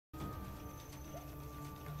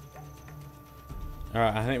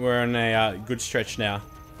Alright, I think we're on a good stretch now.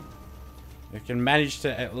 If we can manage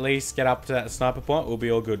to at least get up to that sniper point, we'll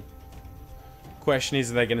be all good. Question is,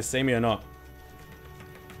 are they going to see me or not?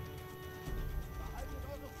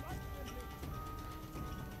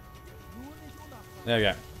 There we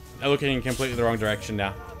go. They're looking in completely the wrong direction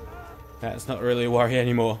now. That's not really a worry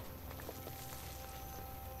anymore.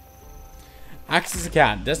 Access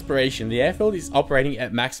account. Desperation. The airfield is operating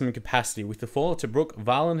at maximum capacity. With the fall to Brook,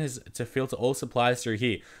 Valen has to filter all supplies through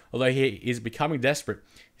here. Although he is becoming desperate,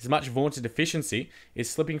 his much vaunted efficiency is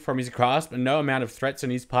slipping from his grasp, and no amount of threats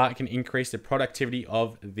on his part can increase the productivity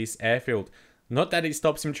of this airfield. Not that it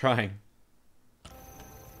stops him trying.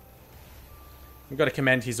 We've got to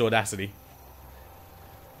commend his audacity.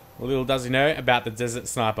 Little does he know about the desert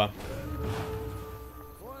sniper.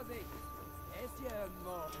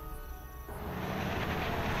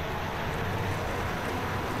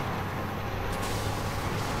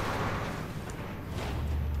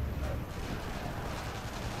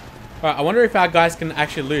 Alright, I wonder if our guys can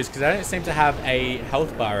actually lose, because they don't seem to have a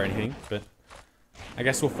health bar or anything, but I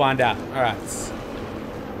guess we'll find out. Alright.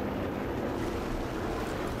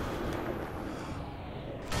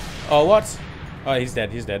 Oh, what? Oh, he's dead,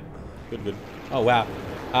 he's dead. Good, good. Oh, wow.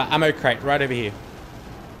 Ammo crate right over here.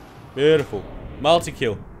 Beautiful.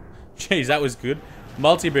 Multi-kill. Jeez, that was good.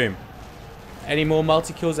 Multi-boom. Any more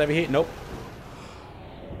multi-kills over here? Nope.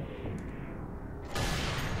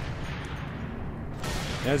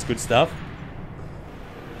 That's good stuff.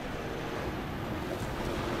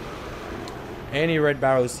 Any red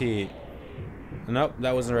barrels here? Nope,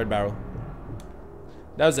 that wasn't a red barrel.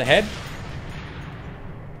 That was a head.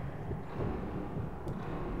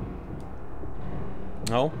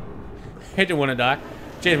 No. He didn't want to die.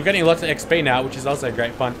 Jeez, we're getting lots of XP now, which is also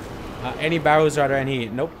great fun. Any barrels right around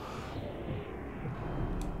here? Nope.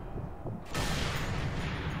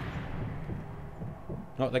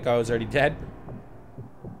 Oh, that guy was already dead.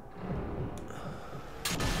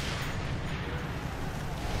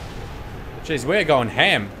 Jeez, we're going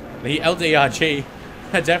ham. The LDRG,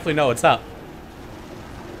 I definitely know what's up.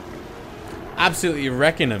 Absolutely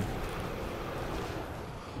wrecking him.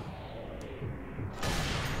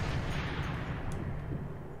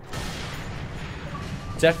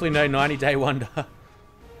 Definitely no 90-day wonder.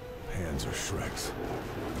 Panzer Shreks.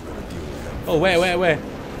 I'm gonna deal with them. Oh, where?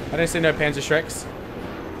 I don't see no Panzer Shreks.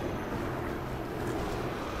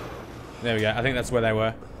 There we go. I think that's where they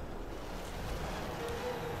were.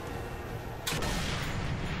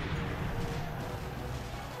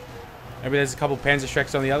 Maybe there's a couple Panzer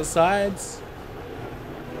Shreks on the other sides.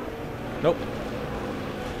 Nope.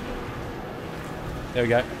 There we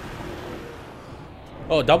go.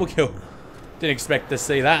 Oh, double kill. Didn't expect to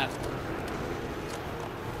see that.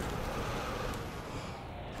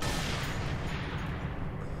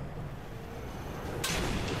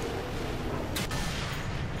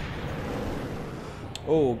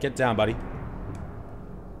 Oh, get down, buddy.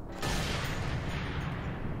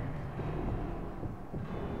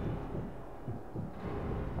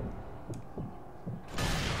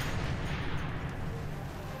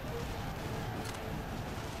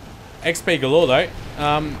 XP galore though.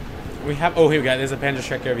 We have, oh, here we go. There's a Panzer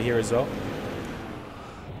Shrek over here as well.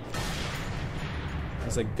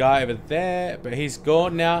 There's a guy over there, but he's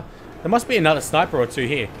gone now. There must be another sniper or two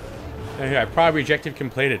here. There we go. Primary objective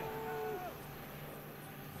completed.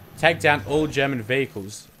 Take down all German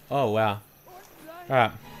vehicles. Oh, wow.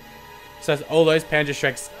 Alright. So all those Panzer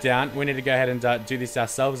Shreks down. We need to go ahead and do this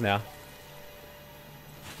ourselves now.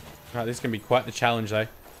 Alright, this is going to be quite the challenge though.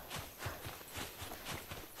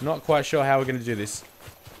 Not quite sure how we're going to do this.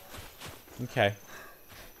 Okay.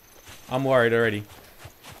 I'm worried already.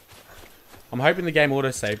 I'm hoping the game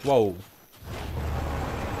auto-saved. Whoa.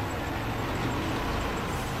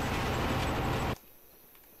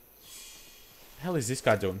 The hell is this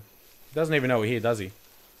guy doing? He doesn't even know we're here, does he?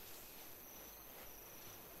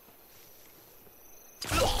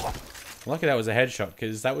 Lucky that was a headshot,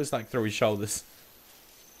 because that was like through his shoulders.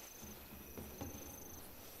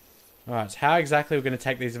 Alright, so how exactly are we going to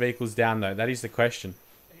take these vehicles down though? That is the question.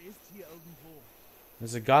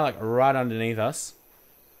 There's a guy like right underneath us.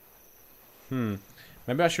 Maybe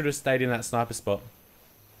I should have stayed in that sniper spot.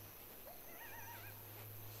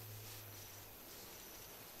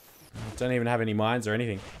 Don't even have any mines or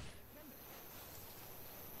anything.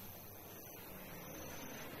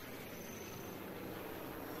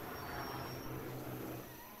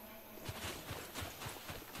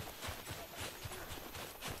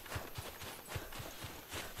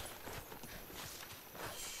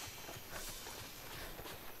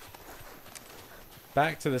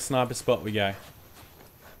 Back to the sniper spot we go.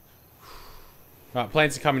 Right,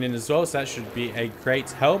 planes are coming in as well, so that should be a great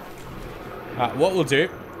help. What we'll do,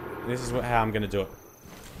 this is how I'm going to do it.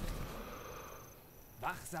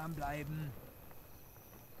 Wachsam bleiben.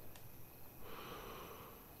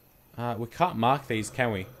 We can't mark these,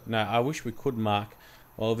 can we? No, I wish we could mark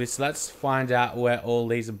all this. Let's find out where all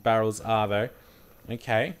these barrels are, though.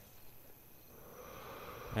 Okay.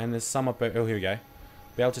 And there's some up... Oh, here we go.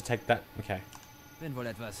 Be able to take that. Okay. Bin wohl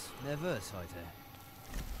etwas nervös heute.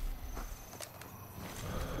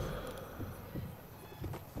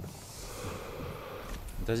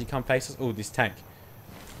 Does he come face us? Oh, this tank.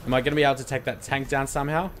 Am I going to be able to take that tank down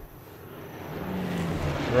somehow?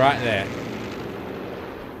 Right there.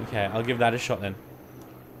 Okay, I'll give that a shot then.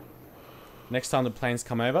 Next time the planes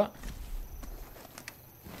come over.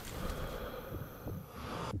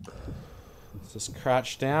 Let's just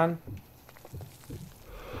crouch down.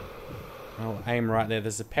 I'll aim right there.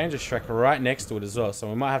 There's a Panzerschrecker right next to it as well, so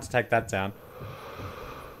we might have to take that down.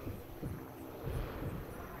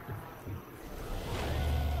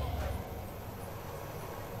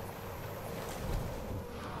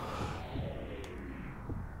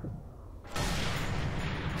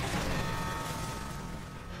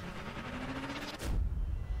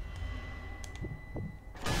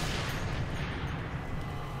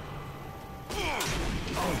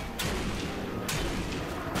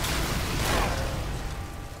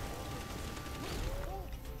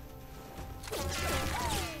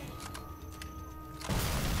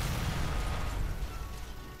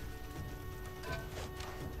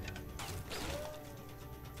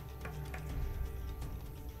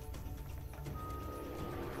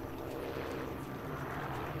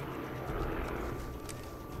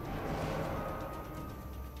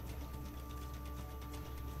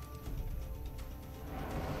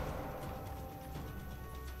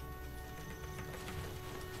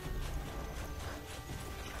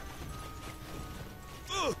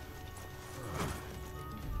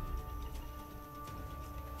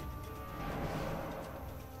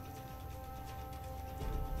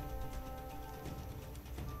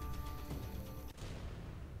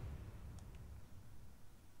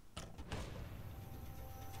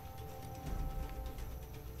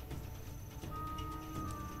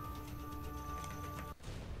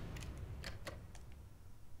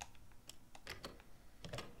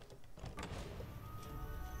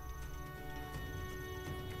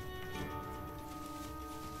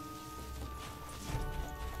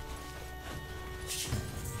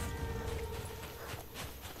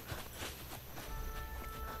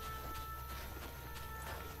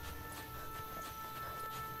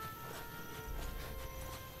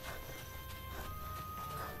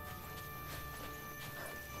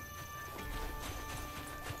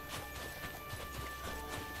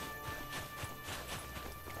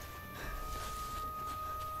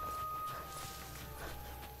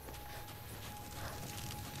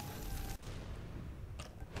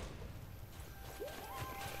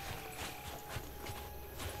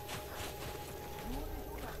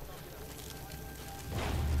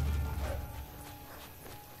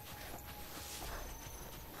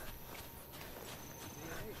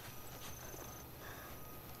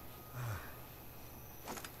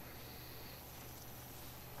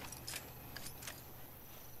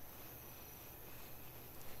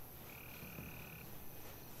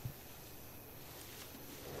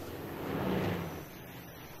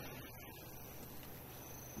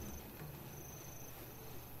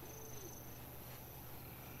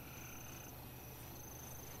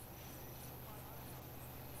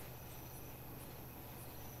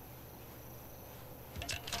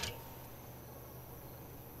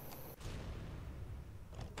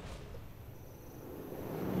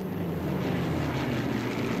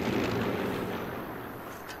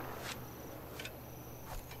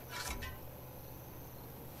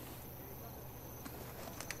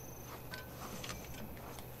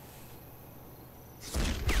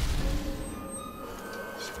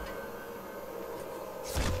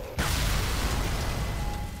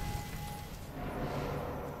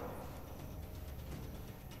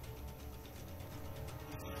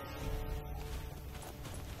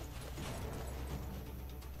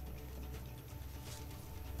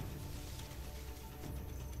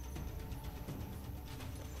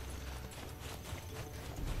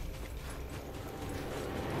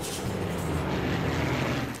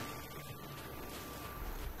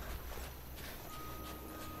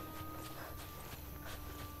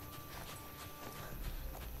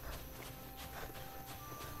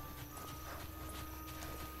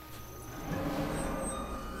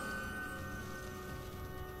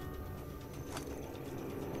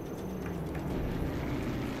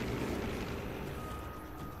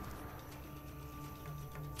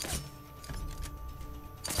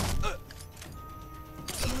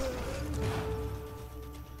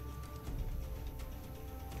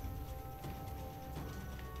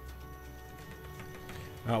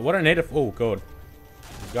 What I need of... Oh, God.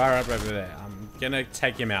 Guy up over there. I'm gonna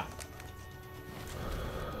take him out.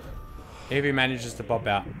 If he manages to pop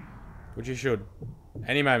out. Which he should.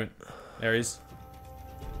 Any moment. There he is.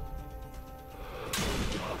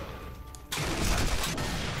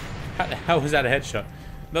 How the hell was that a headshot?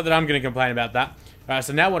 Not that I'm gonna complain about that. Alright,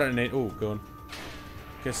 so now what I need... Oh, God.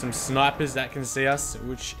 Get some snipers that can see us,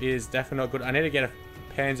 which is definitely not good. I need to get a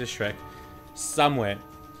Panzerschreck somewhere.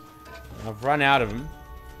 I've run out of them.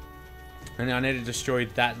 And I need to destroy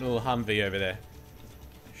that little Humvee over there.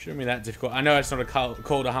 Shouldn't be that difficult. I know it's not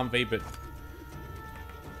called a Humvee, but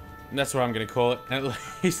that's what I'm going to call it. And at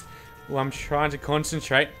least, well, I'm trying to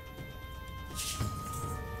concentrate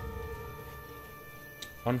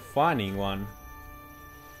on finding one.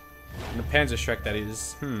 And the Panzerschreck, that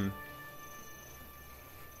is.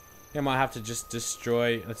 I might have to just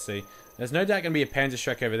destroy... Let's see. There's no doubt going to be a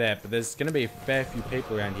Panzerschreck over there, but there's going to be a fair few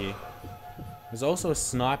people around here. There's also a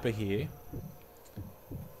sniper here.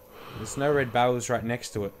 There's no red barrels right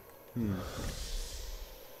next to it.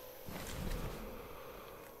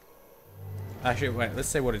 Actually, wait. Let's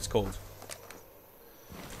see what it's called.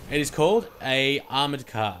 It is called a armored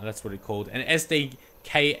car. That's what it's called. An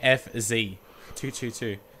SDKFZ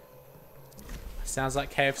 222. Sounds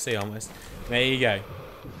like KFC almost. There you go.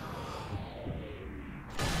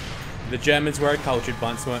 The Germans were a cultured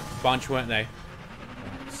bunch, weren't they?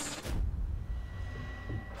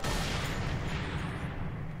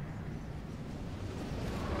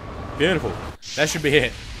 Beautiful. That should be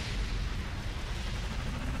it.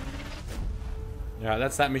 Alright,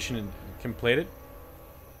 that's that mission completed.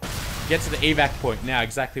 Get to the evac point. Now,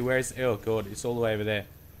 exactly where is... Oh, God. It's all the way over there.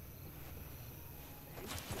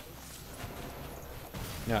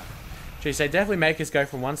 Yeah. Geez, they definitely make us go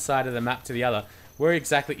from one side of the map to the other. Where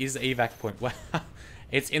exactly is the evac point? Well,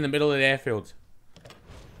 it's in the middle of the airfield.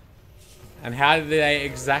 And how do they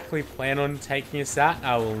exactly plan on taking us out?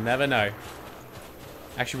 I will never know.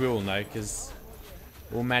 Actually, we will know, because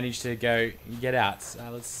we'll manage to get out.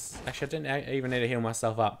 Actually, I don't even need to heal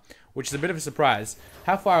myself up, which is a bit of a surprise.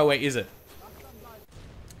 How far away is it?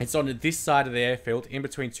 It's on this side of the airfield, in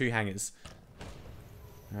between two hangars.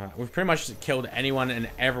 Alright, we've pretty much killed anyone and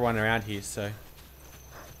everyone around here, so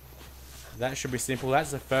that should be simple.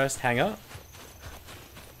 That's the first hangar.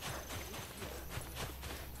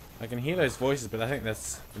 I can hear those voices, but I think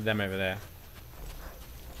that's them over there.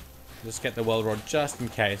 Just get the weld rod just in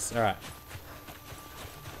case. Alright.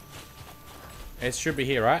 It should be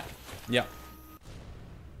here, right? Yep.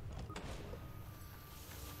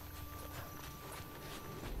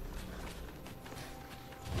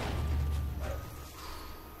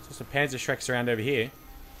 So some Panzerschrecks around over here.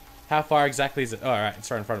 How far exactly is it? Oh, alright, it's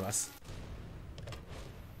right in front of us.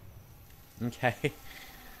 Okay.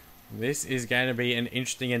 This is going to be an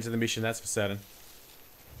interesting end to the mission, that's for certain.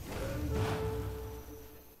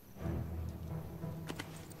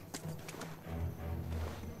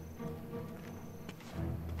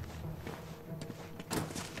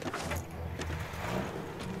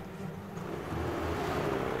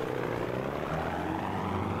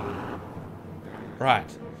 Right.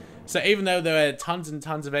 So even though there are tons and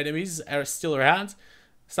tons of enemies are still around,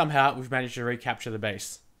 somehow we've managed to recapture the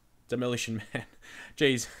base. Demolition Man.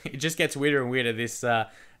 Jeez, it just gets weirder and weirder. This,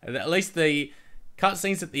 at least the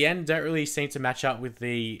cutscenes at the end don't really seem to match up with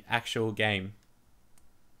the actual game.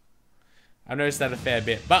 I've noticed that a fair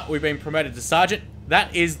bit. But we've been promoted to Sergeant.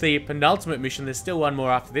 That is the penultimate mission. There's still one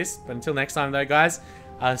more after this. But until next time though, guys,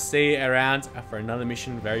 I'll see you around for another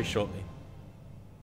mission very shortly.